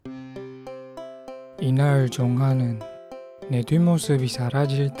이날 종하는 내 뒷모습이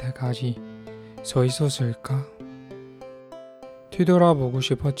사라질 때까지 서 있었을까? 뒤돌아보고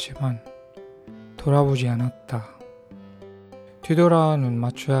싶었지만 돌아보지 않았다. 뒤돌아 눈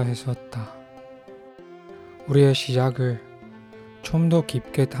맞춰야 했었다. 우리의 시작을 좀 더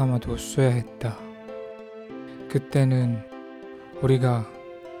깊게 담아뒀어야 했다. 그때는 우리가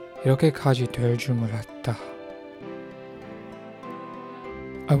이렇게까지 될 줄 몰랐다.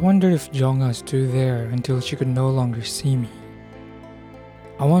 I wondered if Jongha stood there until she could no longer see me.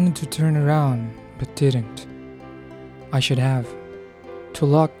 I wanted to turn around, but didn't. I should have. To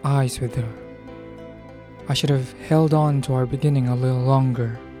lock eyes with her. I should have held on to our beginning a little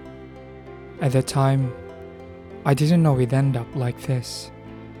longer. At that time, I didn't know we'd end up like this.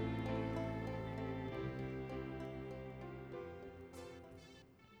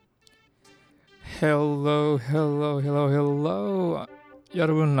 Hello.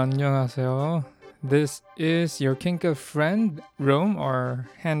 여러분 안녕하세요. This is your Kinka friend, Rome or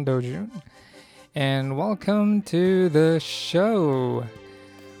Handojun, and welcome to the show.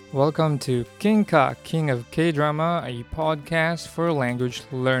 Welcome to Kinka, King of K-Drama, a podcast for language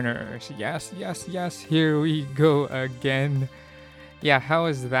learners. Yes, here we go again. Yeah, how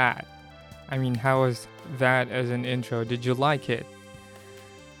was that? How was that as an intro? Did you like it?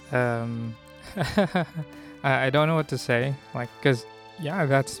 I don't know what to say, cause yeah,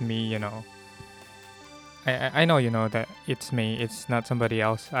 that's me, you know. I know you know that it's me. It's not somebody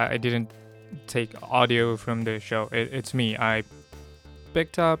else. I didn't take audio from the show. It's me. I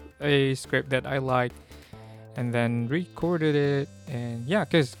picked up a script that I liked and then recorded it, and yeah,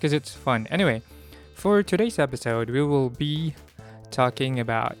 cause it's fun. Anyway, for today's episode, we will be talking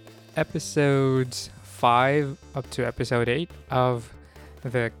about episodes 5 up to episode 8 of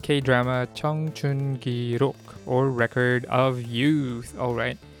the K-drama 청춘기록, or Record of Youth.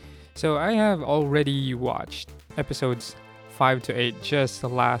 Alright, so I have already watched episodes 5 to 8 just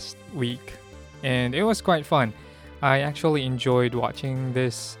last week, and it was quite fun. I actually enjoyed watching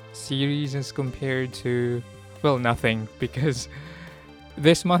this series as compared to, well, nothing, because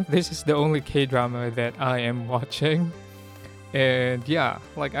this month this is the only K-drama that I am watching. And yeah,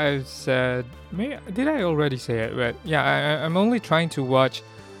 like I said, did I already say it? But yeah, I'm only trying to watch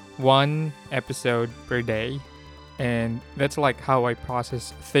one episode per day, and that's like how I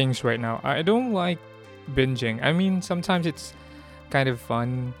process things right now. I don't like binging. Sometimes it's kind of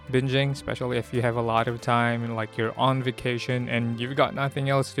fun binging, especially if you have a lot of time and like you're on vacation and you've got nothing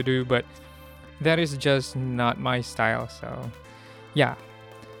else to do, but that is just not my style. So yeah,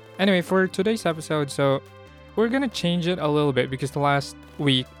 anyway, for today's episode, so we're gonna change it a little bit, because the last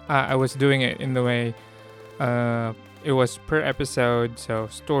week I was doing it in the way it was per episode, so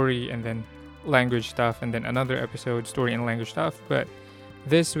story and then language stuff, and then another episode story and language stuff. But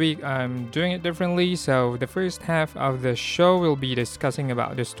this week I'm doing it differently. So the first half of the show will be discussing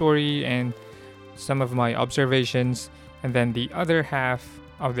about the story and some of my observations, and then the other half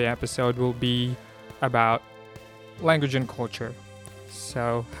of the episode will be about language and culture.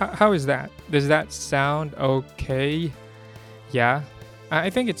 So how is that? Does that sound okay? Yeah, I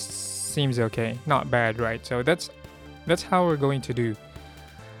think it seems okay. Not bad, right? So that's how we're going to do.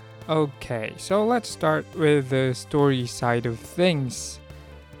 Okay, so let's start with the story side of things.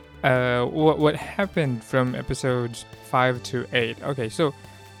 What happened from episodes 5 to 8? Okay, so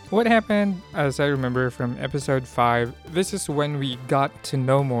what happened, as I remember from episode 5, this is when we got to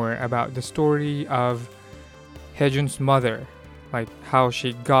know more about the story of Haejun's mother, like how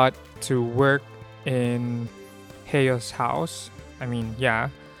she got to work in Haeyo's house.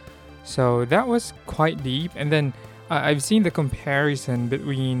 So that was quite deep. And then I've seen the comparison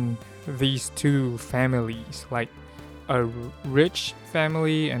between these two families, like a rich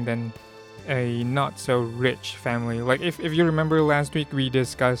family and then a not so rich family. Like if you remember last week, we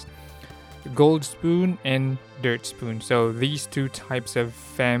discussed gold spoon and dirt spoon. So these two types of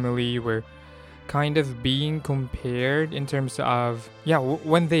family were kind of being compared in terms of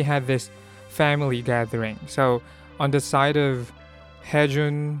when they had this family gathering. So on the side of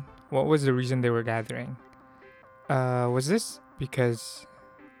Haejun, what was the reason they were gathering? Was this because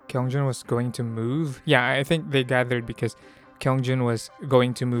Kyungjin was going to move? Yeah, I think they gathered because Kyungjin was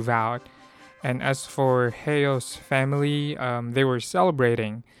going to move out. And as for Haeyo's family, they were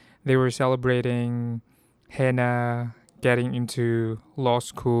celebrating. They were celebrating Hena getting into law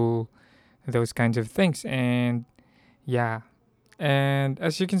school, those kinds of things. And yeah, and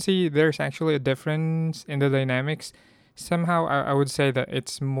as you can see, there's actually a difference in the dynamics. Somehow I would say that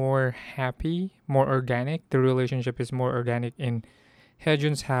it's more happy, more organic. The relationship is more organic in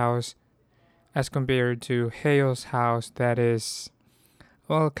Haejun's house as compared to Haeyo's house, that is,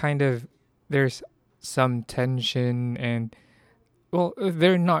 well, kind of, there's some tension, and well,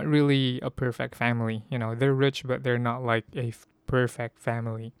 they're not really a perfect family. They're rich, but they're not like a perfect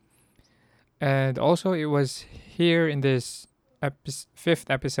family. And also, it was here in this fifth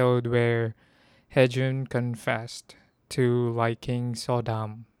episode where Hejun confessed to liking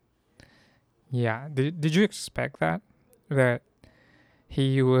Sodam. Yeah, did you expect that? That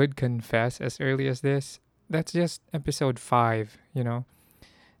he would confess as early as this? That's just episode 5.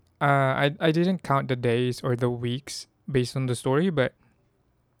 I didn't count the days or the weeks based on the story, but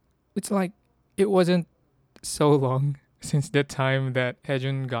it's like it wasn't so long since the time that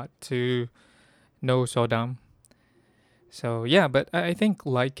Hejun got to know Sodam. So yeah, but I think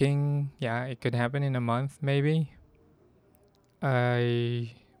liking, yeah, it could happen in a month maybe.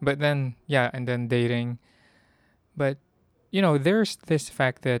 I but then yeah, and then dating. But there's this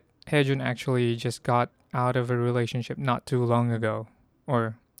fact that Hejun actually just got out of a relationship not too long ago,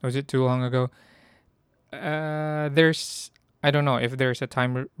 or was it too long ago? There's I don't know if there's a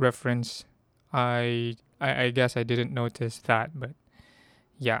time reference. I guess I didn't notice that, but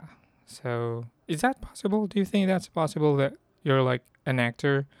yeah. So is that possible? Do you think that's possible that you're like an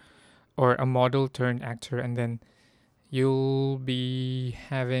actor or a model turned actor, and then you'll be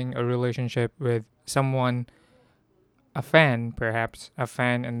having a relationship with someone, a fan, perhaps a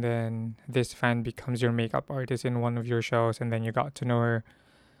fan, and then this fan becomes your makeup artist in one of your shows, and then you got to know her,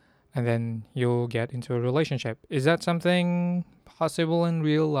 and then you'll get into a relationship. Is that something possible in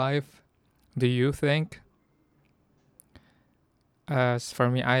real life? Do you think? As for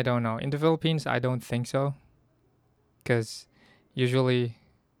me, I don't know. In the Philippines, I don't think so, because usually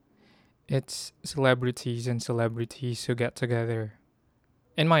it's celebrities and celebrities who get together,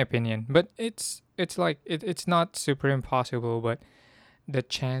 in my opinion. But it's like it's not super impossible, but the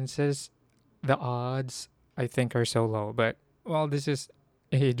chances, the odds, I think are so low. But well, this is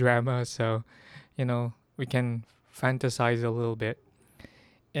a drama, so we can fantasize a little bit.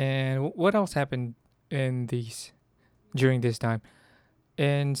 And what else happened in these during this time?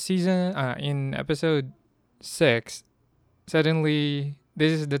 In episode 6, suddenly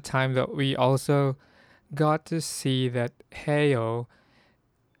this is the time that we also got to see that Heo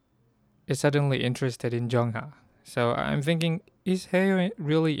is suddenly interested in Jongha. So I'm thinking, is Heo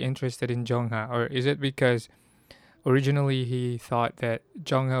really interested in Jongha, or is it because originally he thought that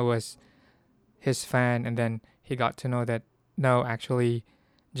Jongha was his fan, and then he got to know that no, actually,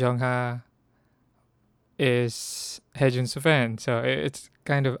 Jongha is Hejun's fan. So it's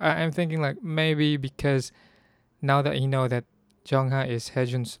kind of I'm thinking like maybe because now that he know that Jongha is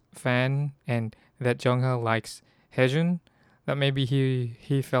Hejun's fan and that Jongha likes Hejun, that maybe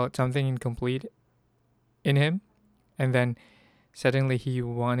he felt something incomplete in him, and then suddenly he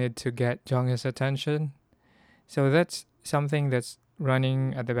wanted to get Jongha's attention. So that's something that's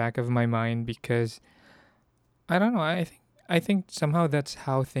running at the back of my mind because I don't know. I think somehow that's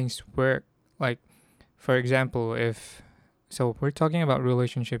how things work. Like, for example, if so, we're talking about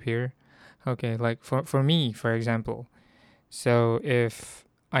relationship here. Okay, like for me, for example. So if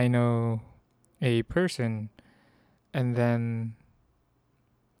I know a person, and then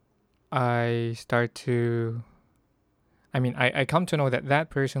I start to, I come to know that that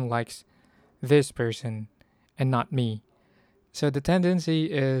person likes this person and not me. So the tendency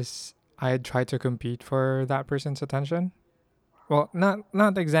is I'd try to compete for that person's attention. Well,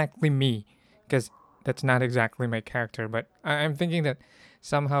 not exactly me, because that's not exactly my character. But I'm thinking that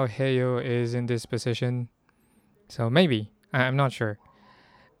somehow Heyo is in this position, so maybe I'm not sure.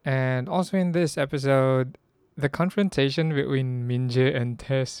 And also in this episode, the confrontation between Minje and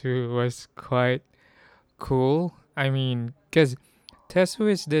Tesu was quite cool. I mean, because Tesu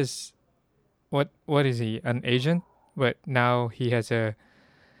is this what is he? An agent, but now he has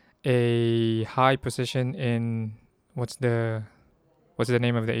a high position in what's the what's the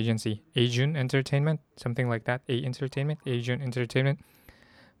name of the agency? Asian Entertainment, something like that. Asian Entertainment.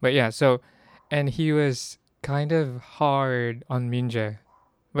 But yeah, so and he was kind of hard on Minje,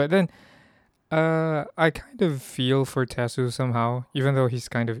 but then I kind of feel for Tesu somehow, even though he's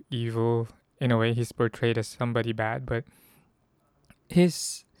kind of evil in a way. He's portrayed as somebody bad, but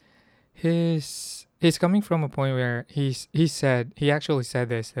his he's coming from a point where he actually said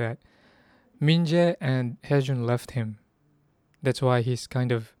this that Minje and Hejun left him. That's why he's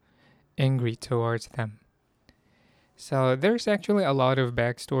kind of angry towards them. So there's actually a lot of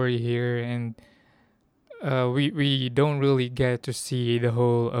backstory here, and we don't really get to see the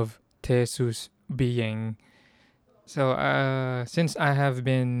whole of Tesu's being. So since I have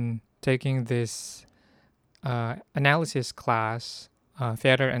been taking this analysis class,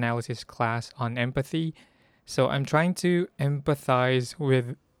 theater analysis class on empathy, so I'm trying to empathize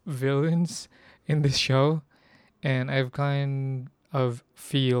with villains in this show, and I've kind of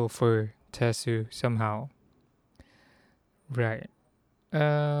feel for Tesu somehow. Right.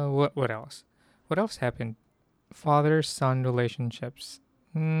 What else? What else happened? Father son relationships.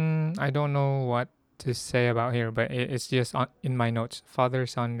 I don't know what to say about here, but it's just in my notes. Father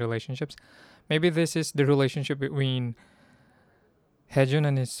son relationships. Maybe this is the relationship between Hejun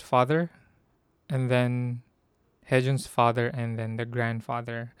and his father, and then Hejun's father, and then the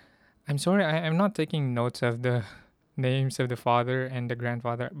grandfather. I'm sorry, I'm not taking notes of the names of the father and the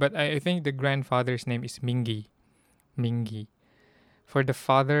grandfather, but I think the grandfather's name is Mingi. Mingi. For the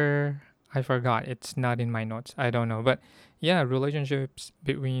father, I forgot. It's not in my notes. I don't know. But yeah, relationships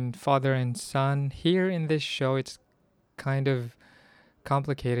between father and son. Here in this show, it's kind of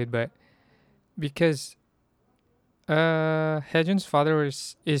complicated, but because Hejun's father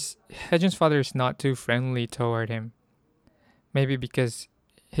is Hejun's father is not too friendly toward him. Maybe because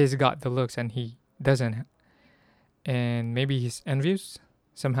he's got the looks and he doesn't, and maybe he's envious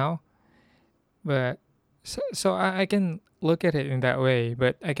somehow. But so I can look at it in that way,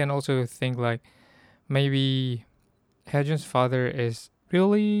 but I can also think like maybe Hejun's father is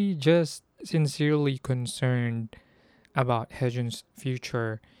really just sincerely concerned about Hejun's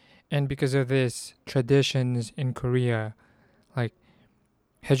future. And because of this traditions in Korea, like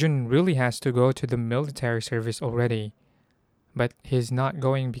Hejun really has to go to the military service already. But he's not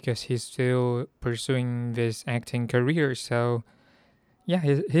going because he's still pursuing this acting career. So yeah,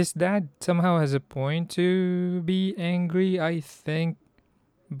 his dad somehow has a point to be angry, I think,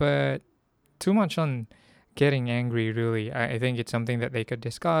 but too much on getting angry, really. I think it's something that they could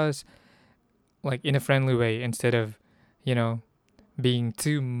discuss, like in a friendly way, instead of, you know, being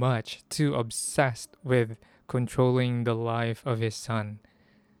too obsessed with controlling the life of his son.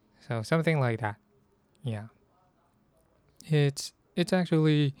 So something like that. Yeah. It's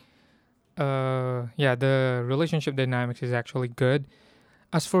actually yeah, the relationship dynamics is actually good.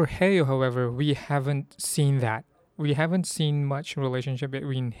 As for Heo, however, we haven't seen that. We haven't seen much relationship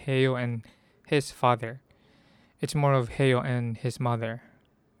between Heo and his father. It's more of Heo and his mother.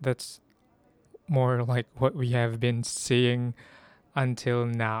 That's more like what we have been seeing until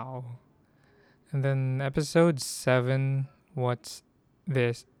now. And then episode 7, what's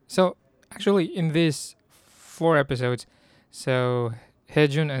this? So, actually, in these 4 episodes, so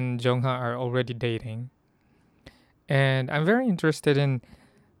Hejun and Jongha are already dating. And I'm very interested in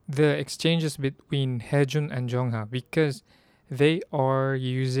the exchanges between Hejun and Jongha because they are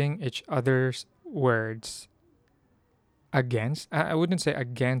using each other's words against. I wouldn't say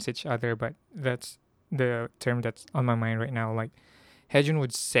against each other, but that's the term that's on my mind right now. Like Hejun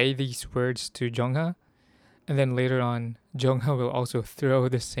would say these words to Jongha, and then later on, Jongha will also throw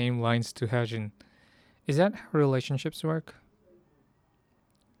the same lines to Hejun. Is that how relationships work?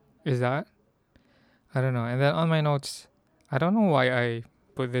 Is that? I don't know. And then on my notes, I don't know why I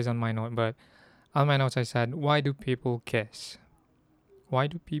put this on my note, but on my notes I said, "Why do people kiss? Why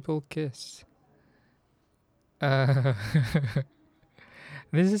do people kiss?" Uh,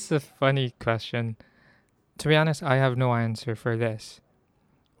 this is a funny question. To be honest, I have no answer for this.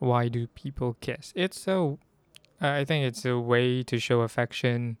 Why do people kiss? I think it's a way to show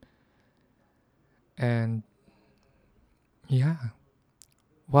affection, and yeah,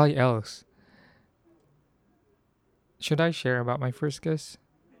 why else? Should I share about my first kiss?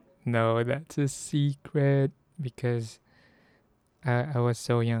 No, that's a secret because I was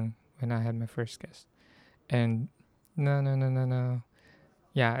so young when I had my first kiss. And no, no, no, no, no.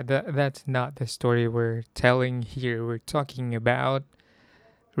 Yeah, that's not the story we're telling here. We're talking about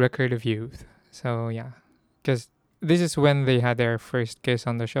Record of Youth. So, yeah. Because this is when they had their first kiss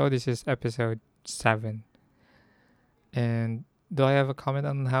on the show. This is episode 7. And do I have a comment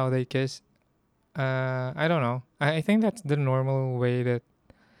on how they kiss? I don't know. I think that's the normal way that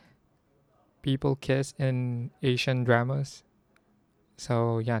people kiss in Asian dramas.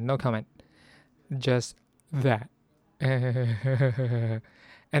 So, yeah, no comment. Just that.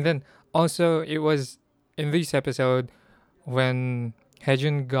 And then also it was in this episode when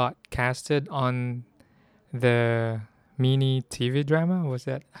Hejun got casted on the mini TV drama. Was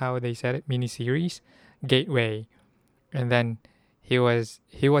that how they said it? Mini series, Gateway. And then he was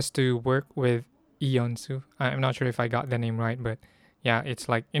to work with Lee Yeon-soo. I'm not sure if I got the name right, but yeah, it's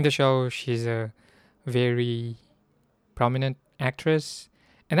like in the show she's a very prominent actress.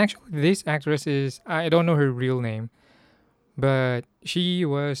 And actually this actress is, I don't know her real name, but she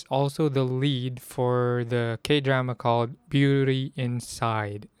was also the lead for the K drama called Beauty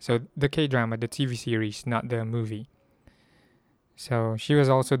Inside. So the K drama, the TV series, not the movie. So she was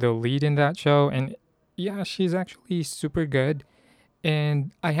also the lead in that show, and yeah, she's actually super good.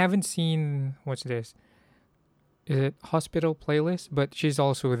 And I haven't seen what's this? Is it Hospital Playlist? But she's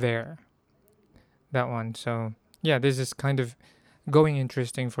also there. That one. So yeah, this is kind of going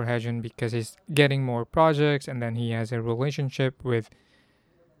interesting for Hejun because he's getting more projects and then he has a relationship with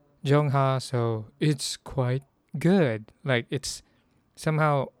Jongha, so it's quite good. Like it's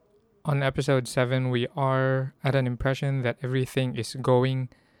somehow on episode 7 we are at an impression that everything is going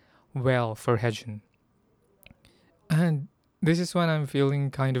well for Hejun. And this is when I'm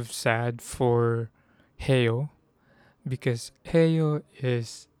feeling kind of sad for Heo because Heo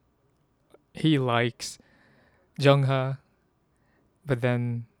is he likes Jongha, but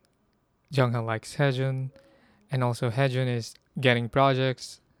then Jongha likes Hejun, and also Hejun is getting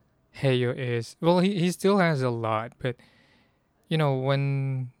projects. Heo is well, he still has a lot, but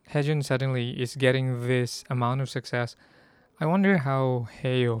when Hejun suddenly is getting this amount of success, I wonder how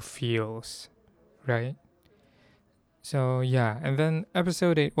Heo feels, right? So yeah, and then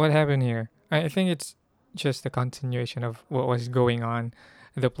episode 8, what happened here? I think it's just a continuation of what was going on,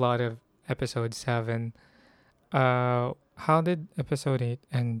 the plot of episode 7. How did episode 8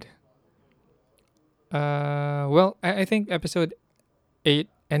 end? Well, I think episode 8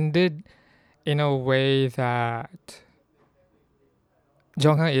 ended in a way that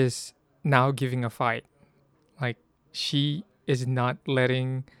Jongha is now giving a fight. Like she is not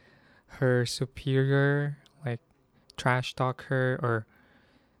letting her superior like trash talk her or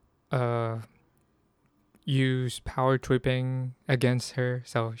uh use power tripping against her.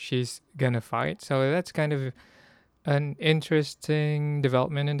 So she's gonna fight. So that's kind of an interesting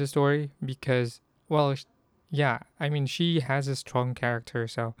development in the story because well yeah, I mean she has a strong character,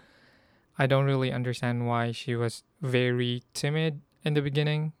 so I don't really understand why she was very timid in the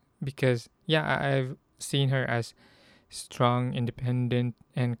beginning because yeah, I've seen her as strong, independent,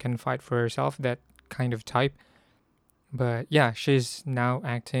 and can fight for herself, that kind of type. But yeah, she's now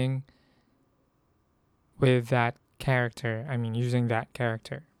acting with that character. I mean, using that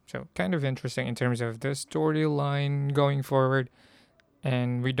character. So kind of interesting in terms of the storyline going forward.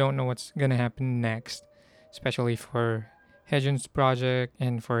 And we don't know what's gonna happen next, especially for Hejun's project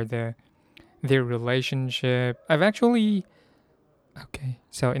and for their relationship. I've actually okay.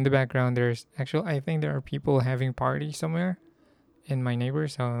 So in the background, there's actually I think there are people having party somewhere in my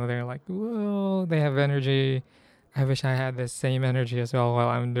neighbors. So they're like, whoa, they have energy. I wish I had the same energy as well while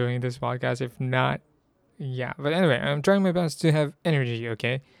I'm doing this podcast. If not, yeah. But anyway, I'm trying my best to have energy,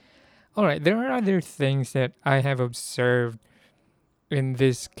 okay? All right, there are other things that I have observed in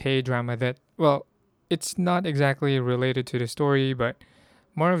this K drama that, well, it's not exactly related to the story, but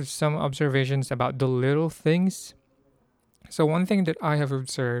more of some observations about the little things. So, one thing that I have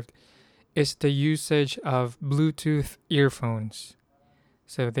observed is the usage of Bluetooth earphones.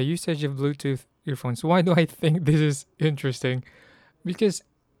 So the usage of Bluetooth earphones. Why do I think this is interesting? Because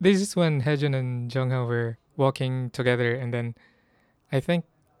this is when Hejun and Jongha were walking together, and then I think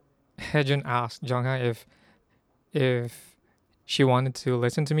Hejun asked Jongha if she wanted to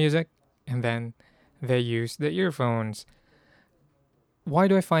listen to music, and then they used the earphones. Why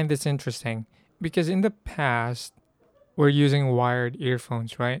do I find this interesting? Because in the past we're using wired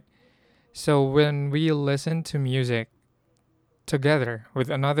earphones, right? So when we listen to music together with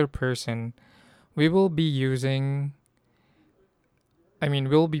another person, we will be using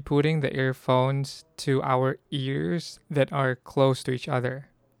we'll be putting the earphones to our ears that are close to each other.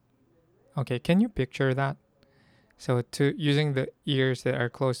 Okay, can you picture that? So to using the ears that are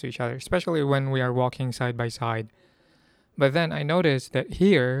close to each other, especially when we are walking side by side. But then I noticed that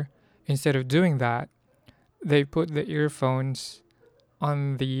here, instead of doing that, they put the earphones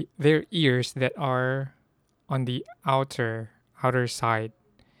on their ears that are on the outer side.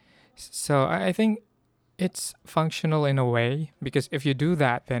 So I think it's functional in a way because if you do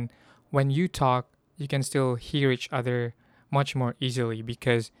that, then when you talk, you can still hear each other much more easily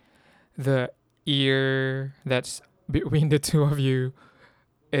because the ear that's between the two of you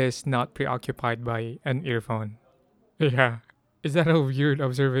is not preoccupied by an earphone. Yeah. Is that a weird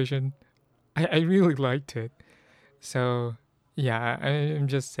observation? I really liked it. So, yeah, I'm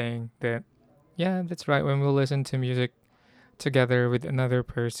just saying that, yeah, that's right. When we listen to music together with another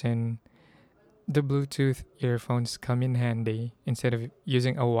person, the Bluetooth earphones come in handy instead of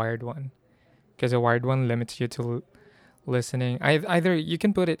using a wired one because a wired one limits you to listening. Either you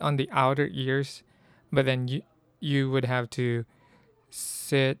can put it on the outer ears, but then you would have to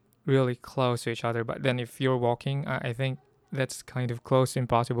sit really close to each other. But then if you're walking, I think that's kind of close to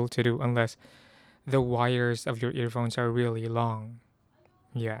impossible to do unless the wires of your earphones are really long.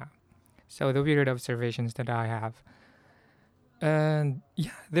 Yeah. So the weird observations that I have. And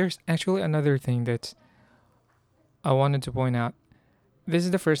yeah, there's actually another thing that I wanted to point out. this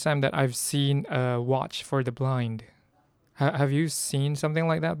is the first time that I've seen a watch for the blind. Have you seen something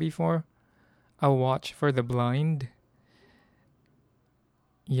like that before? A watch for the blind?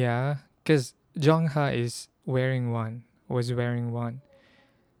 Yeah, because Jongha is wearing one, was wearing one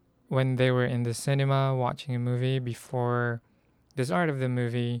when they were in the cinema watching a movie. Before the start of the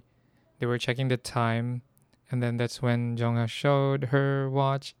movie, they were checking the time, and then that's when Jongha showed her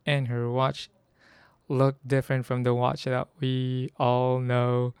watch, and her watch looked different from the watch that we all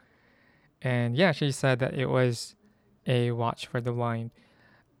know. And yeah, she said that it was a watch for the blind.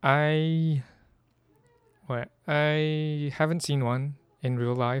 I I haven't seen one in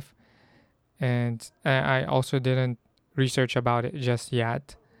real life, and I also didn't research about it just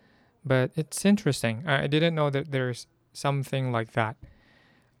yet. But it's interesting. I didn't know that there's something like that.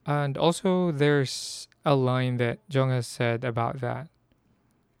 And also, there's a line that Jung has said about that.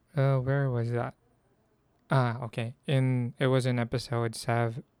 Where was that? Ah, okay. It was in episode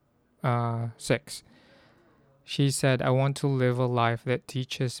 6. She said, "I want to live a life that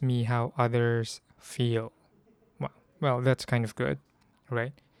teaches me how others feel." Well, that's kind of good,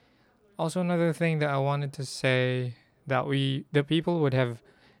 right? Also, another thing that I wanted to say that the people would have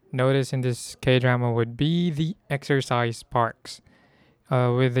noticed in this K drama would be the exercise parks.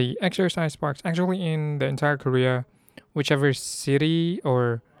 With the exercise parks, actually in the entire Korea, whichever city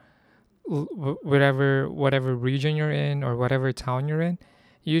or whatever region you're in or whatever town you're in,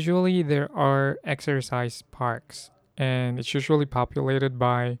 usually there are exercise parks, and it's usually populated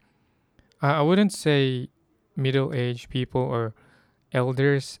by I wouldn't say middle-aged people or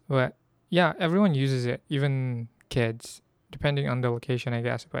elders, but yeah, everyone uses it, even kids, depending on the location, I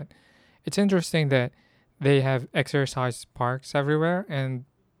guess. But it's interesting that they have exercise parks everywhere, and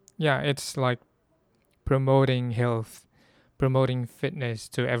yeah, it's like promoting health, promoting fitness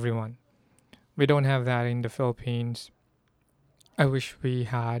to everyone. We don't have that in the Philippines. I wish we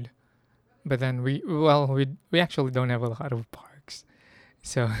had, but then we actually don't have a lot of parks.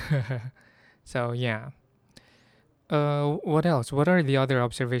 So so yeah. What else? What are the other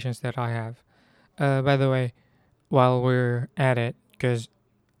observations that I have? By the way, while we're at it, because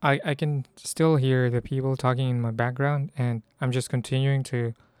I can still hear the people talking in my background, and I'm just continuing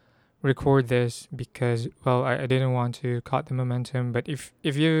to record this because, well, I didn't want to cut the momentum. But if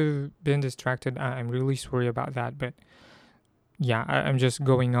you've been distracted, I'm really sorry about that. But yeah, I'm just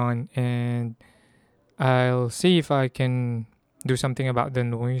going on, and I'll see if I can do something about the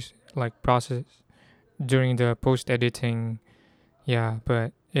noise, like process during the post editing. Yeah,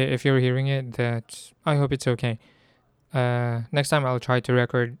 but if you're hearing it, that's I hope it's okay. Next time I'll try to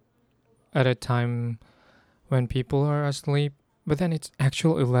record at a time when people are asleep. But then it's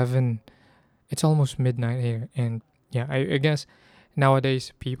actual 11. It's almost midnight here, and yeah, I guess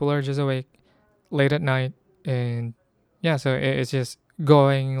nowadays people are just awake late at night, and yeah, so it's just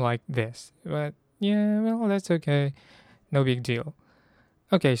going like this. But yeah, well, that's okay. No big deal.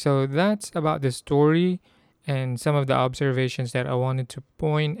 Okay, so that's about the story and some of the observations that I wanted to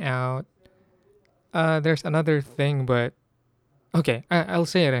point out. There's another thing, but okay, I'll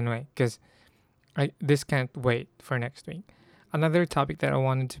say it anyway because I this can't wait for next week. Another topic that I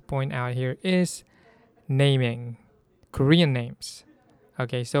wanted to point out here is naming Korean names.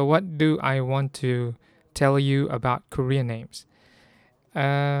 Okay, so what do I want to tell you about Korean names?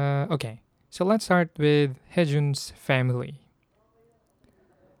 Okay, so let's start with Hejun's family.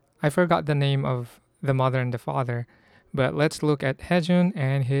 I forgot the name of the mother and the father, but let's look at Hejun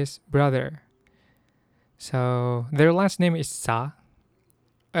and his brother. So their last name is Sa.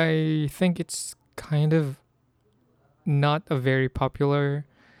 I think it's kind of not a very popular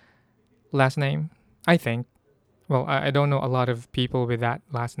last name. I think. Well, I don't know a lot of people with that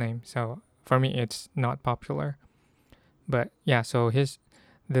last name, so for me it's not popular. But yeah, so his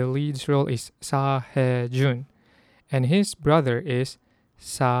the lead's role is Sa Hye Jun, and his brother is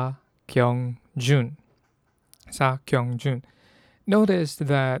Sa Kyung Jun. Sa Kyung Jun. Notice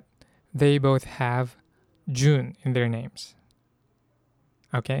that they both have Jun in their names.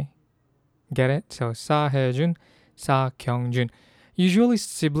 Okay, get it? So Sa Hye Jun, Sa Kyung Jun. Usually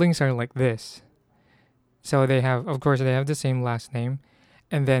siblings are like this. So they have, of course, they have the same last name,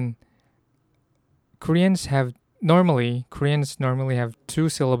 and then Koreans normally have two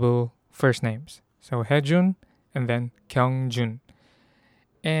syllable first names. So Hejun and then Kyungjun.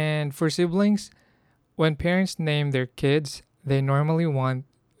 And for siblings, when parents name their kids, they normally want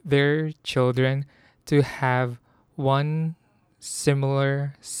their children to have one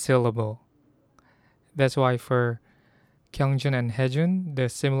similar syllable. That's why for Kyungjun and Hejun, the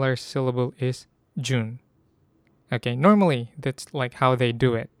similar syllable is Jun. Okay, normally that's like how they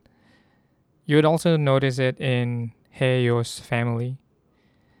do it. You would also notice it in Heyo's family.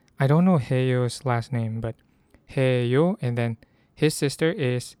 I don't know Heyo's last name, but Heyo, and then his sister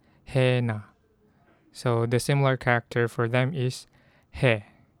is Hena. So the similar character for them is He.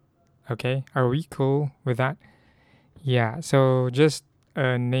 Okay, are we cool with that? Yeah, so just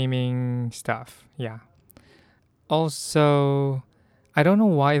naming stuff. Yeah. Also, I don't know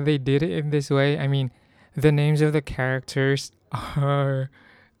why they did it in this way. I mean, the names of the characters are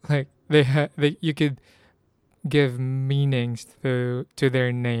like you could give meanings to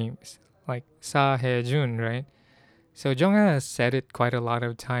their names. Like Sa Hye Jun, right? So Jongha has said it quite a lot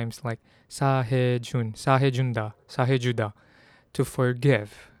of times, like Sa Hye Jun, Sa Hye Junda, Sa Hye Juda, to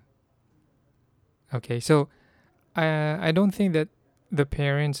forgive. Okay, so I don't think that the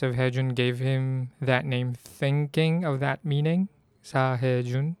parents of Hejun gave him that name thinking of that meaning, Sa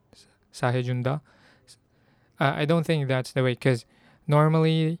Hejun, Sa Hejunda. I don't think that's the way, because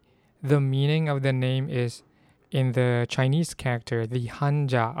normally the meaning of the name is in the Chinese character, the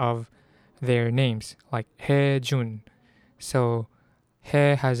hanja of their names, like Hejun. So He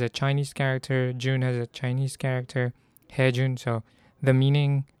has a Chinese character, Jun has a Chinese character, Hejun. So the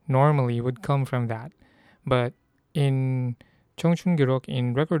meaning normally would come from that. But in Chongchun Girok,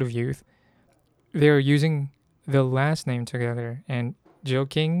 in Record of Youth, they're using the last name together and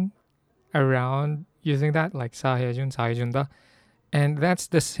joking around using that, like Sahejun, Sahejunda. And that's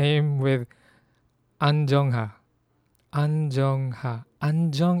the same with Anjongha. Anjongha.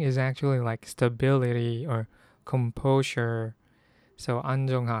 Anjong is actually like stability or composure. So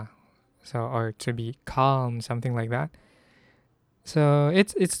Anjongha. So or to be calm, something like that. So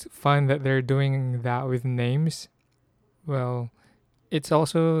it's fun that they're doing that with names. Well, it's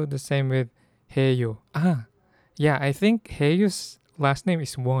also the same with Heyo. Ah, yeah, I think Heyo's last name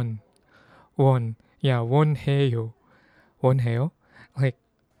is Won. Won. Yeah, Won Heyo. Won Heyo. Like,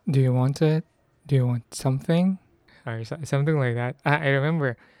 do you want it? Do you want something? Or something like that. I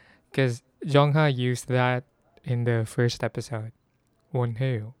remember because Jongha used that in the first episode. Won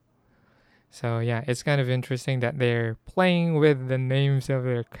Heyo. So yeah, it's kind of interesting that they're playing with the names of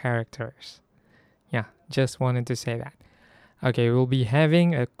their characters. Yeah, just wanted to say that. Okay, we'll be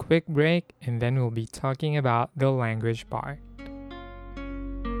having a quick break and then we'll be talking about the language part.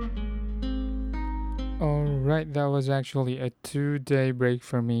 Alright, that was actually a 2 day break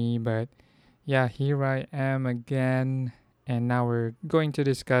for me, but yeah, here I am again. And now we're going to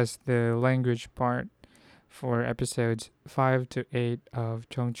discuss the language part for episodes 5 to 8 of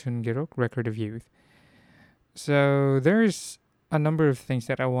Chongchun Girok Record of Youth. So there's a number of things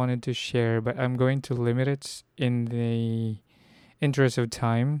that I wanted to share, but I'm going to limit it in the interest of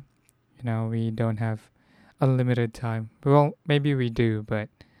time. You know, we don't have unlimited time. Well, maybe we do, but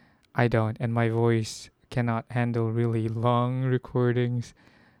I don't, and my voice cannot handle really long recordings,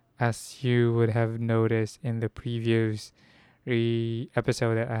 as you would have noticed in the previous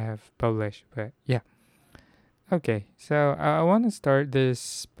episode that I have published. But yeah, okay. So I want to start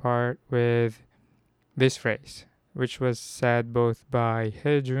this part with this phrase, which was said both by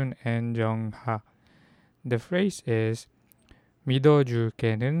Hejun and Jongha. The phrase is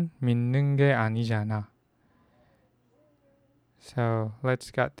믿어줄게는 믿는 게 아니잖아. So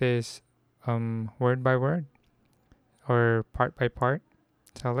let's get this word by word or part by part.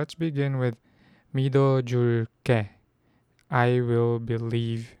 So let's begin with 믿어줄게. I will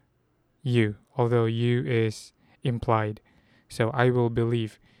believe you, although you is implied. So I will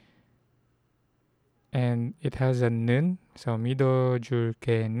believe. And it has a 는, so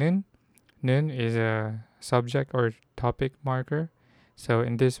믿어줄게는. 는 is a subject or topic marker. So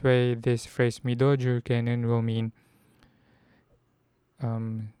in this way, this phrase 믿어줄게는 will mean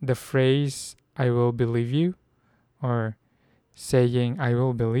the phrase I will believe you, or saying I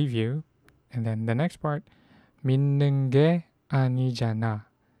will believe you. And then the next part, 믿는 게 아니잖아.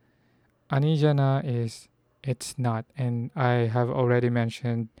 아니잖아 is it's not, and I have already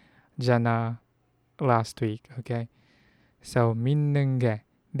mentioned jana last week, okay? So 믿는 게,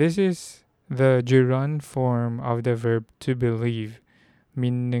 this is the gerund form of the verb to believe.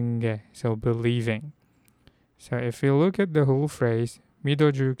 믿는 게, so believing. So if you look at the whole phrase,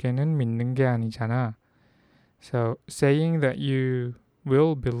 믿어줄게는 믿는 게 아니잖아. So saying that you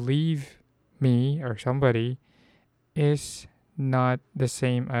will believe me or somebody is not the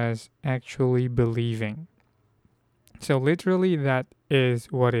same as actually believing. So literally that is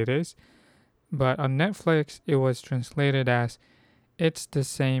what it is. But on Netflix, it was translated as it's the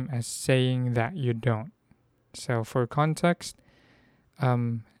same as saying that you don't. So for context,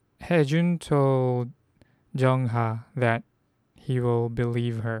 Hejun told Jongha that he will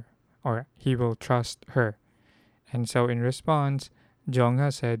believe her or he will trust her. And so in response,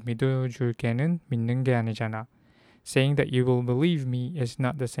 Jongha said 믿어줄게는 믿는 게 아니잖아. saying that you will believe me is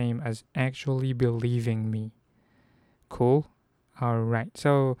not the same as actually believing me. Cool? Alright.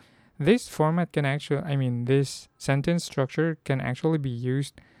 So this format can actually, I mean, this sentence structure can actually be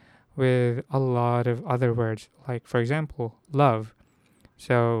used with a lot of other words. Like, for example, love.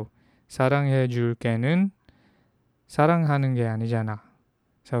 So, 사랑해 줄게는 사랑하는 게 아니잖아.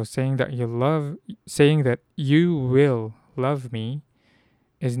 So, saying that you will love me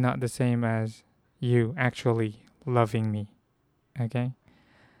is not the same as you actually loving me. Okay?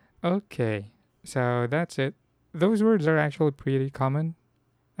 Okay. So, that's it. Those words are actually pretty common.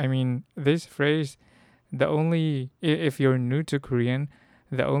 I mean, this phrase, if you're new to Korean,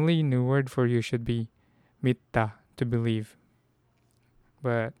 the only new word for you should be 믿다, to believe.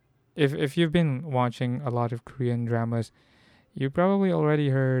 But if you've been watching a lot of Korean dramas, you probably already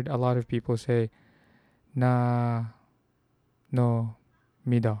heard a lot of people say na no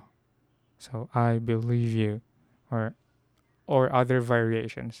믿어. So I believe you, or other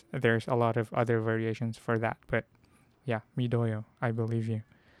variations. There's a lot of other variations for that, but yeah, 믿어요. I believe you.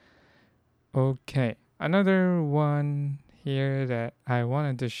 Okay, another one here that I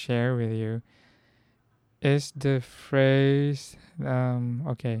wanted to share with you is the phrase.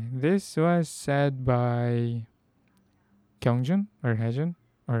 Okay, this was said by Kyungjun or Haejun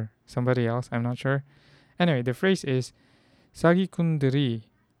or somebody else. I'm not sure. Anyway, the phrase is 사기꾼들이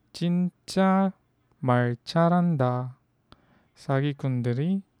진짜 말 잘한다.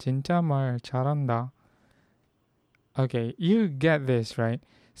 사기꾼들이 진짜 말 잘한다. Okay, you get this, right?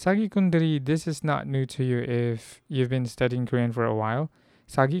 사기꾼들이, this is not new to you if you've been studying Korean for a while.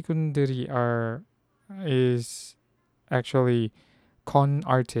 사기꾼들이 is actually con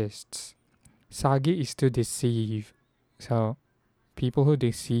artists. 사기 is to deceive. So people who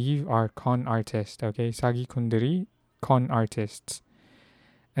deceive are con artists, okay? 사기꾼들이, con artists.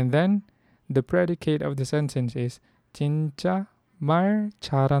 And then the predicate of the sentence is 진짜 말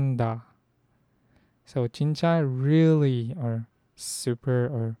잘한다. So 진짜 really or super,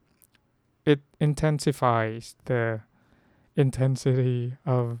 or it intensifies the intensity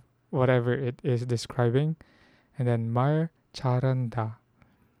of whatever it is describing. And then 말 잘한다.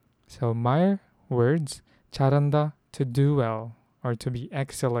 So 말, words, 잘한다, to do well or to be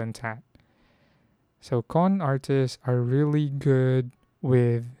excellent at. So con artists are really good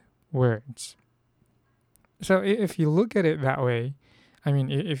with words. So if you look at it that way, I mean,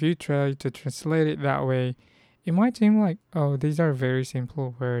 if you try to translate it that way, it might seem like, oh, these are very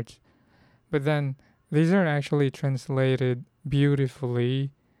simple words. But then these are actually translated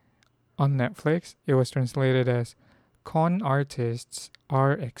beautifully on Netflix. It was translated as con artists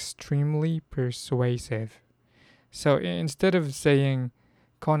are extremely persuasive. So instead of saying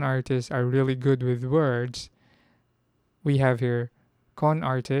con artists are really good with words, we have here con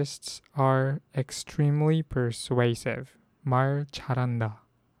artists are extremely persuasive. 말 잘한다.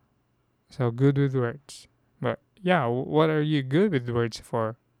 So good with words. But yeah, what are you good with words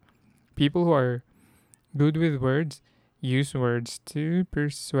for? People who are good with words use words to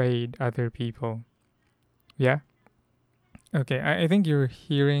persuade other people. Yeah? Okay, I think you're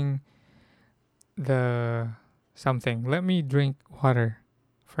hearing the something. Let me drink water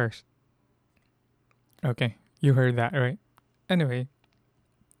first. Okay, you heard that, right? Anyway,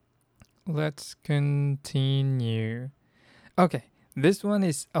 let's continue. Okay, this one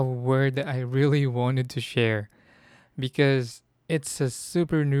is a word that I really wanted to share because it's a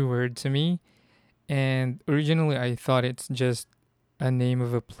super new word to me, and originally I thought it's just a name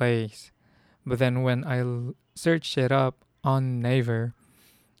of a place. But then when I searched it up on Naver,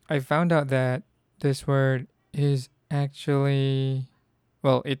 I found out that this word is actually,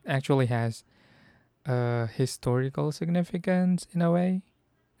 well, it actually has a historical significance in a way.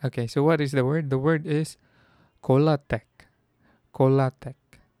 Okay, so what is the word? The word is Kolatek. Kolatek.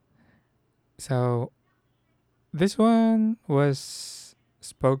 So this one was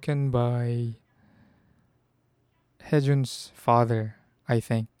spoken by Haejun's father, I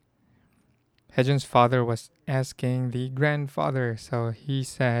think. Haejun's father was asking the grandfather, so he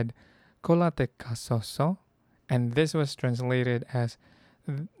said, "Kolatek kasoso?" And this was translated as,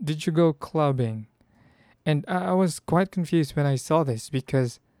 "Did you go clubbing?" And I was quite confused when I saw this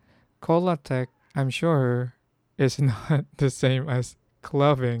because Kolatek, I'm sure, is not the same as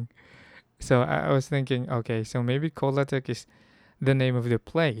clubbing. So I was thinking, okay, so maybe Kolatek is the name of the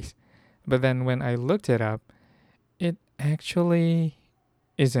place. But then when I looked it up, it actually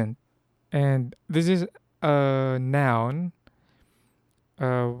isn't. And this is a noun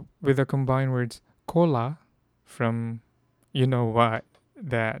with the combined words cola from, you know what,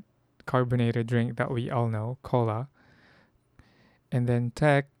 that carbonated drink that we all know, cola. And then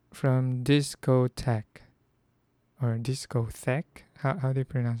tech from discotheque. or discotheque. How do you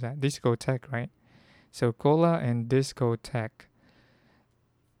pronounce that? Discotheque, right? So cola and discotheque.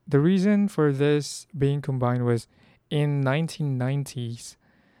 The reason for this being combined was in 1990s.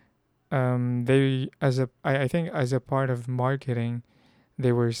 They as a I think as a part of marketing,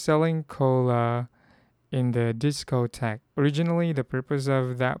 they were selling cola in the discotheque. Originally, the purpose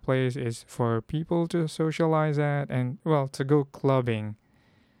of that place is for people to socialize at and, well, to go clubbing.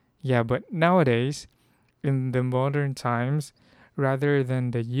 Yeah, but nowadays, in the modern times, rather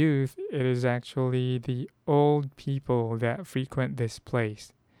than the youth, it is actually the old people that frequent this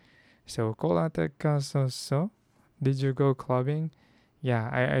place. So, Kolateka so, did you go clubbing? Yeah,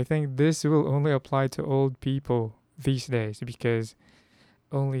 I think this will only apply to old people these days because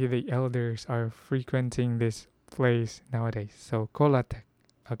only the elders are frequenting this place nowadays. So Kolatek,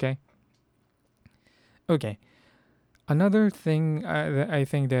 okay? Okay. Another thing that I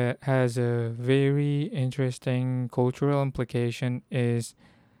think that has a very interesting cultural implication is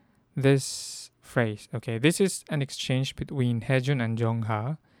this phrase. Okay, this is an exchange between Hejun and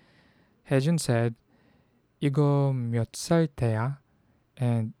Jongha. Hejun said, "이거 몇 살 때야?"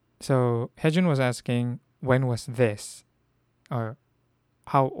 And so Hejun was asking, "When was this?" or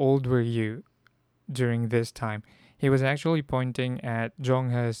 "How old were you during this time?" He was actually pointing at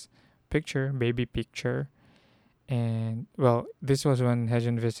Jongha's picture, baby picture. And, well, this was when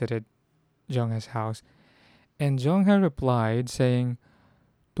Hejun visited Jongha's house. And Jongha replied saying,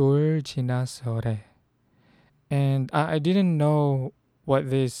 돌 지나서래. And I didn't know what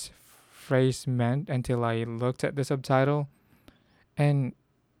this phrase meant until I looked at the subtitle. And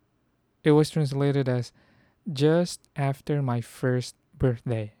it was translated as just after my first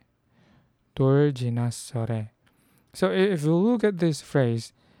birthday. 돌 지나서래. So if you look at this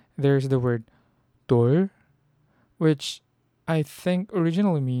phrase, there's the word 돌, which I think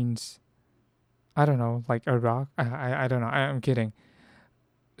originally means, I don't know, like a rock. I don't know. I'm kidding.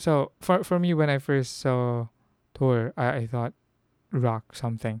 So for me, when I first saw 돌, I thought rock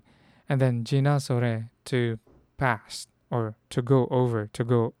something, and then 지나서래, to pass or to go over, to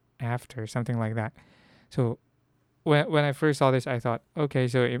go after, something like that. So when I first saw this, I thought, okay,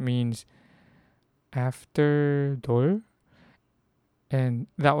 so it means after 돌, and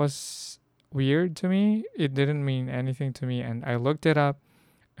that was weird to me. It didn't mean anything to me, and I looked it up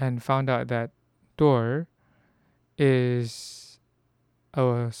and found out that door is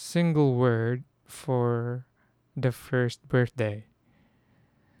a single word for the first birthday.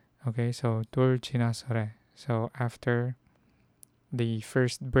 Okay, so door 지나서래. So after the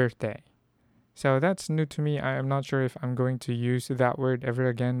first birthday. So that's new to me. I'm not sure if I'm going to use that word ever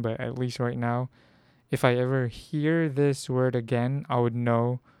again, but at least right now, if I ever hear this word again, I would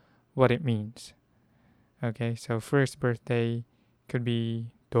know what it means. Okay, so first birthday could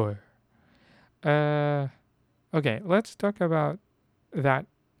be door. Uh, okay, let's talk about that.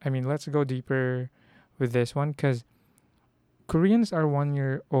 I mean, let's go deeper with this one because Koreans are 1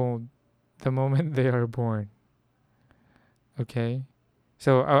 year old the moment they are born. Okay,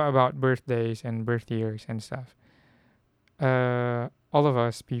 so about birthdays and birth years and stuff. All of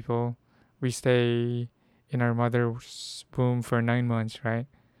us people, we stay in our mother's womb for 9 months, right?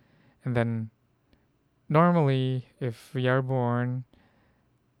 And then normally, if we are born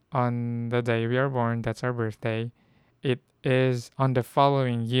on the day we are born, that's our birthday, it is on the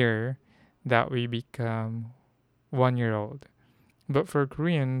following year that we become 1 year old. But for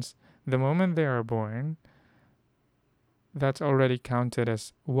Koreans, the moment they are born, that's already counted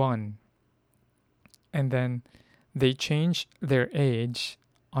as one. And then they change their age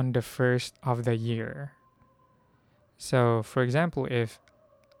on the first of the year. So, for example, if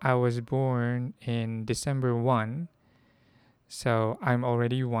I was born in December 1, so I'm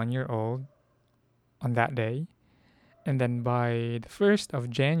already 1 year old on that day. And then by the 1st of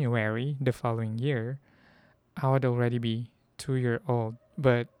January, the following year, I would already be 2 year old.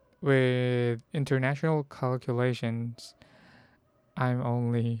 But with international calculations, I'm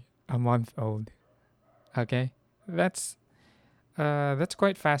only a month old. Okay? That's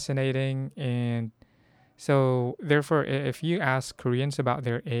quite fascinating, and so therefore if you ask Koreans about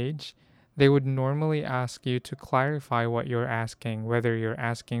their age, they would normally ask you to clarify what you're asking, whether you're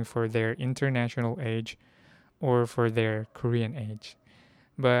asking for their international age or for their Korean age.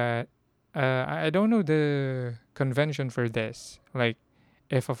 But I don't know the convention for this. Like,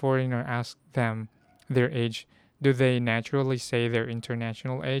 if a foreigner asks them their age, do they naturally say their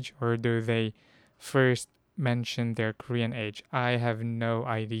international age or do they first mention their Korean age? I have no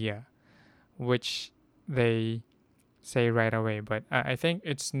idea which they say right away, but I think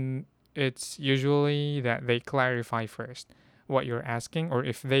it's usually that they clarify first what you're asking, or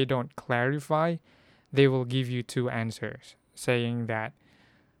if they don't clarify, they will give you two answers saying that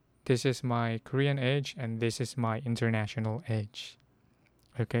this is my Korean age and this is my international age.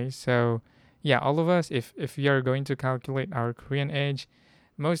 Okay, so yeah, all of us, if we are going to calculate our Korean age,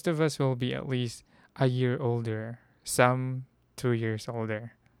 most of us will be at least a year older, some 2 years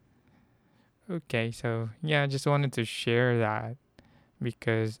older. Okay, so yeah, I just wanted to share that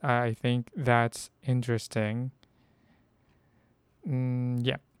because I think that's interesting.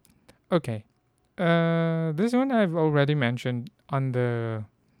 Yeah. Okay. This one I've already mentioned on the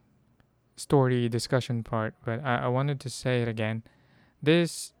story discussion part, but I wanted to say it again.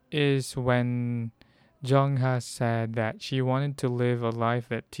 This is when Jung has said that she wanted to live a life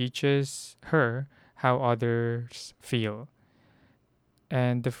that teaches her how others feel.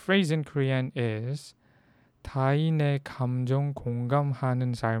 And the phrase in Korean is 타인의 감정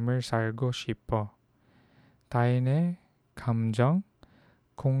공감하는 삶을 살고 싶어. 타인의 감정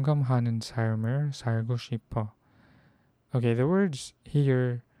공감하는 삶을 살고 싶어. Okay, the words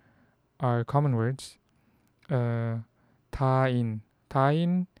here are common words. 타인.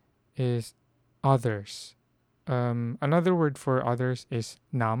 타인 is others. Another word for others is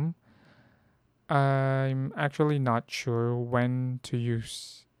nam. I'm actually not sure when to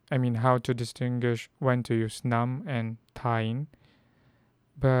use, how to distinguish when to use nam and tain,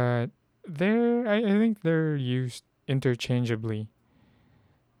 but I think they're used interchangeably.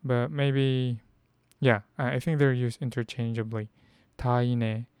 But maybe, yeah, I think they're used interchangeably.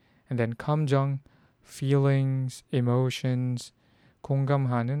 타인의, and then 감정, feelings, emotions.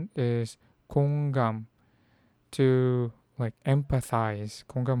 공감하는 is 공감, to like empathize.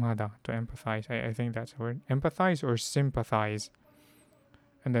 공감하다, to empathize. I think that's the word. Empathize or sympathize.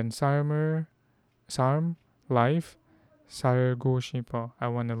 And then 삶을, 삶, life, 살고 싶어, I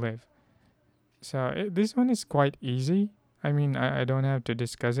want to live. So this one is quite easy. I don't have to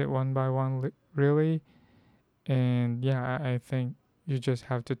discuss it one by one, really. And yeah, I think you just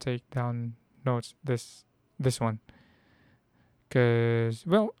have to take down notes this one. Because,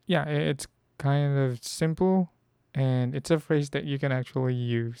 well, yeah, it's kind of simple and it's a phrase that you can actually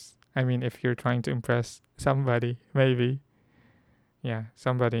use. If you're trying to impress somebody, maybe. Yeah,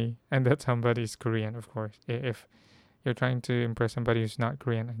 somebody, and that somebody is Korean, of course. If you're trying to impress somebody who's not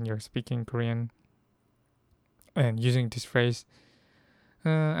Korean and you're speaking Korean and using this phrase,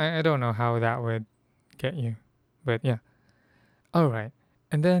 I don't know how that would get you. But yeah. All right.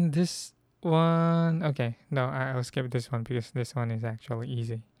 And then this one. Okay, no, I'll skip this one because this one is actually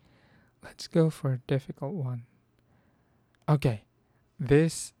easy. Let's go for a difficult one. Okay.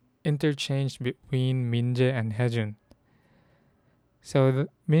 This interchange between Minje and Hejun. So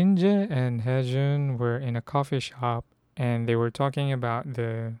Minje and Hejun were in a coffee shop and they were talking about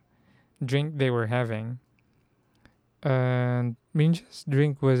the drink they were having. And Minje's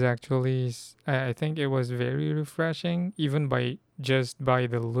drink was actually, I think it was very refreshing, even just by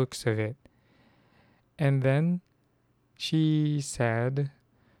the looks of it. And then she said,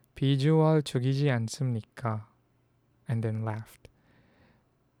 비주얼 죽이지 않습니까? And then laughed.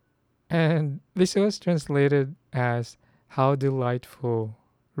 And this was translated as, how delightful,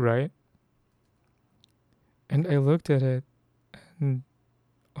 right? And I looked at it and,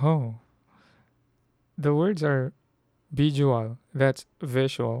 oh, the words are visual, that's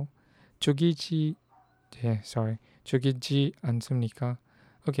visual. 죽이지, 죽이지 않습니까?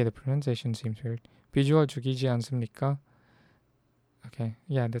 Okay, the pronunciation seems weird. 비주얼 죽이지 않습니까? Okay,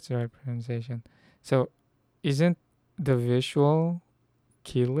 yeah, that's the right pronunciation. So, isn't the visual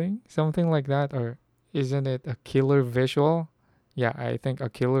killing? Something like that? Or isn't it a killer visual? Yeah, I think a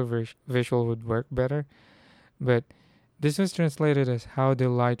killer visual would work better. But this was translated as how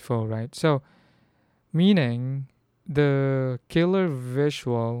delightful, right? So, meaning the killer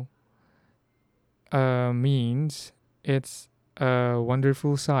visual means it's a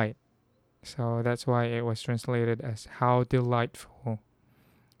wonderful sight. So that's why it was translated as how delightful.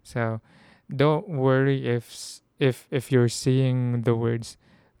 So don't worry if you're seeing the words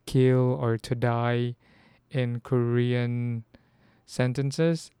kill or to die in Korean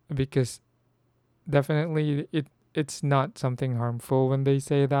sentences, because definitely it's not something harmful when they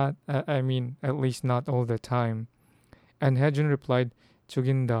say that. At least not all the time. And Hejun replied,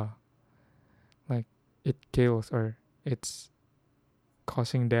 죽인다, like it kills or it's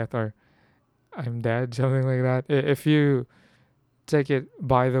causing death or I'm dead, something like that. If you take it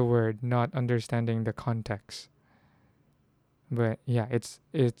by the word, not understanding the context. But yeah, it's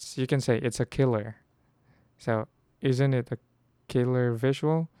you can say it's a killer. So isn't it a killer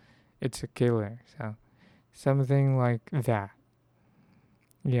visual? It's a killer. So something like that.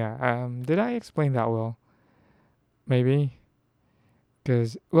 Yeah. Did I explain that well? Maybe.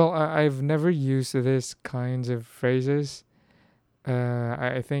 Because, well, I've never used this kinds of phrases.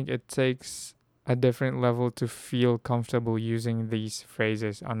 I think it takes a different level to feel comfortable using these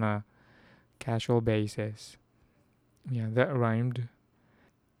phrases on a casual basis. Yeah, that rhymed.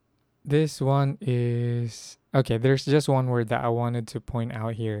 This one is okay. There's just one word that I wanted to point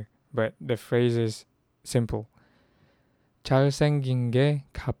out here, but the phrase is simple. 잘생긴 게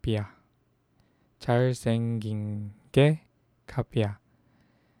값이야. 잘생긴 게 값이야.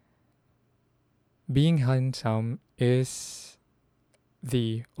 Being handsome is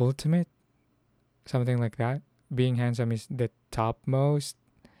the ultimate, something like that. Being handsome is the topmost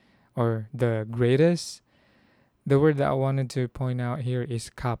or the greatest. The word that I wanted to point out here is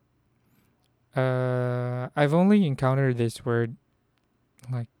값. I've only encountered this word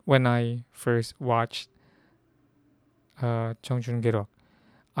like when I first watched 청춘기록.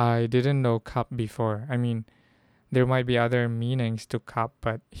 I didn't know 값 before. I mean, there might be other meanings to 값,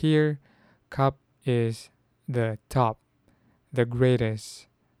 but here, 값 is the top, the greatest,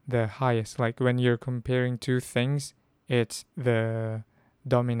 the highest. Like when you're comparing two things, it's the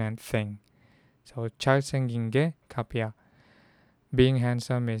dominant thing. So 잘생긴 게 값이야. Being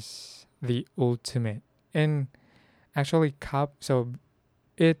handsome is the ultimate. And actually 값, so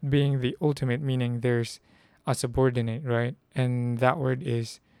it being the ultimate, meaning there's a subordinate, right? And that word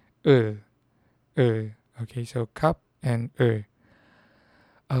is 을. Okay, so 값 and 을.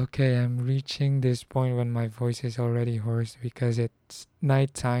 Okay, I'm reaching this point when my voice is already hoarse because it's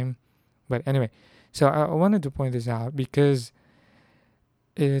nighttime. But anyway, so I wanted to point this out because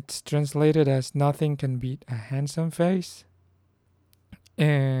it's translated as nothing can beat a handsome face.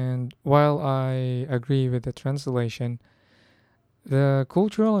 And while I agree with the translation, the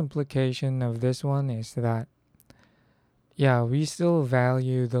cultural implication of this one is that, yeah, we still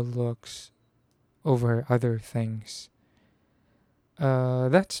value the looks over other things.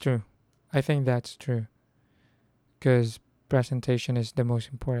 That's true. I think that's true. Because presentation is the most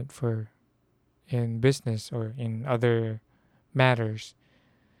important for in business or in other matters.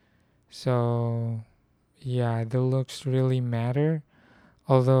 So, yeah, the looks really matter.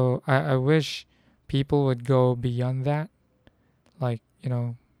 Although I wish people would go beyond that. Like,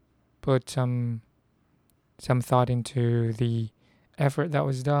 put some thought into the effort that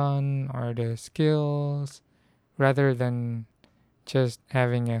was done or the skills rather than just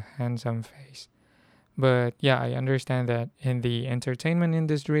having a handsome face. But yeah, I understand that in the entertainment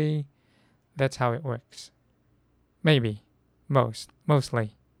industry, that's how it works. Maybe.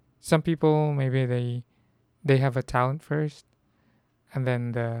 Mostly. Some people maybe they have a talent first and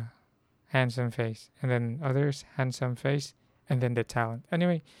then the handsome face and then others handsome face and then the talent.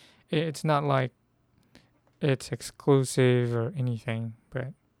 Anyway, it's not like it's exclusive or anything,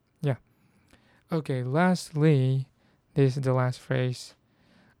 but yeah. Okay, lastly, this is the last phrase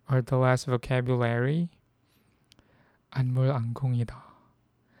or the last vocabulary. 안물안궁이다.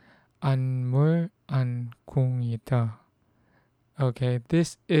 안물안궁이다. Okay,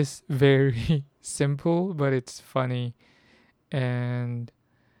 this is very simple, but it's funny. And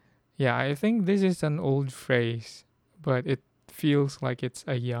yeah, I think this is an old phrase, but it feels like it's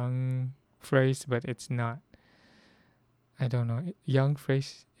a young phrase, but it's not. I don't know. Young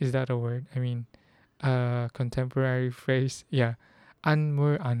phrase, is that a word? I mean, contemporary phrase. Yeah.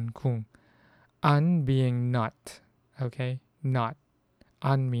 안물안궁. An being not. Okay? Not.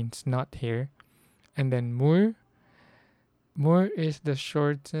 An means not here. And then 물. 물 is the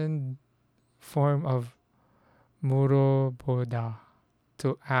shortened form of 물어보다,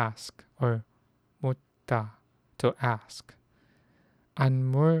 to ask, or 묻다, to ask.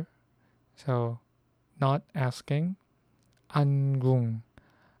 안물, so not asking. 안궁.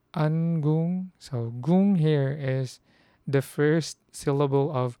 안궁, so gung here is the first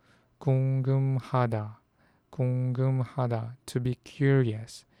syllable of 궁금하다. 궁금하다, to be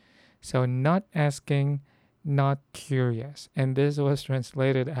curious. So not asking, not curious. And this was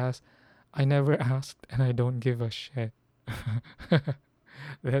translated as I never asked and I don't give a shit.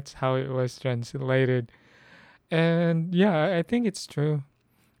 That's how it was translated. And yeah, I think it's true.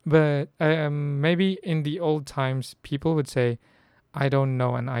 But maybe in the old times, people would say, I don't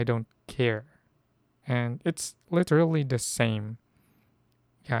know and I don't care. And it's literally the same.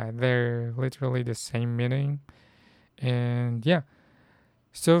 Yeah, they're literally the same meaning. And yeah,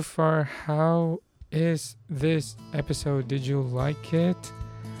 so far, how is this episode? Did you like it?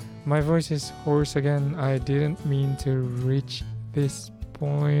 My voice is hoarse again. I didn't mean to reach this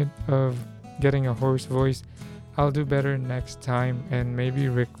point of getting a hoarse voice. I'll do better next time and maybe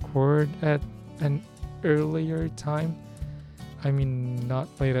record at an earlier time. I mean, not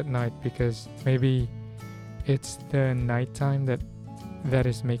late at night because maybe it's the nighttime that that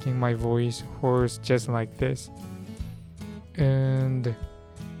is making my voice hoarse just like this. And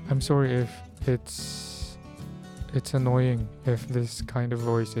I'm sorry if it's annoying, if this kind of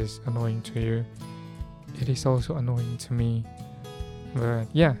voice is annoying to you. It is also annoying to me. But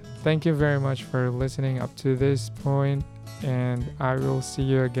yeah, thank you very much for listening up to this point, and I will see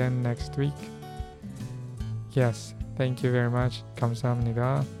you again next week. Yes, thank you very much.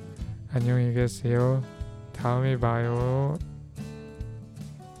 감사합니다. 안녕히 계세요. 다음에 봐요.